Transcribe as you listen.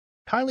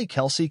Kylie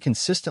Kelce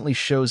consistently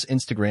shows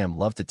Instagram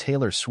love to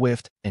Taylor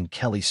Swift and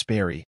Kelly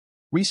Sperry,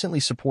 recently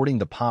supporting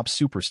the pop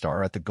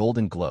superstar at the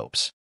Golden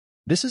Globes.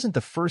 This isn't the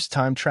first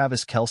time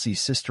Travis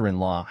Kelce's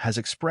sister-in-law has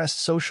expressed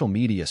social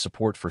media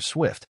support for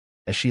Swift,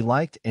 as she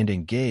liked and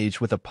engaged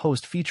with a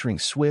post featuring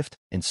Swift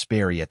and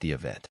Sperry at the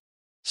event.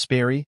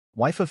 Sperry,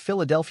 wife of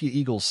Philadelphia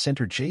Eagles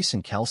center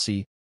Jason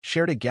Kelce,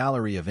 shared a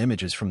gallery of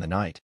images from the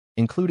night,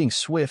 including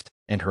Swift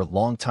and her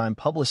longtime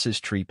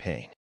publicist Tree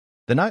Payne.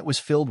 The night was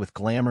filled with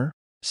glamour,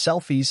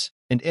 selfies,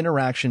 and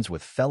interactions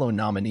with fellow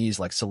nominees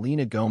like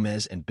Selena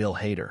Gomez and Bill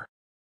Hader.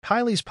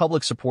 Kylie's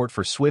public support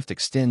for Swift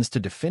extends to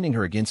defending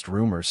her against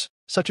rumors,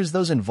 such as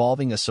those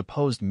involving a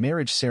supposed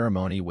marriage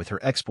ceremony with her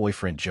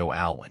ex-boyfriend Joe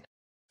Alwyn.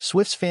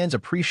 Swift's fans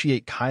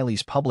appreciate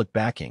Kylie's public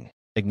backing,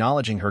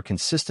 acknowledging her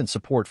consistent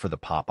support for the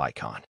pop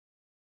icon.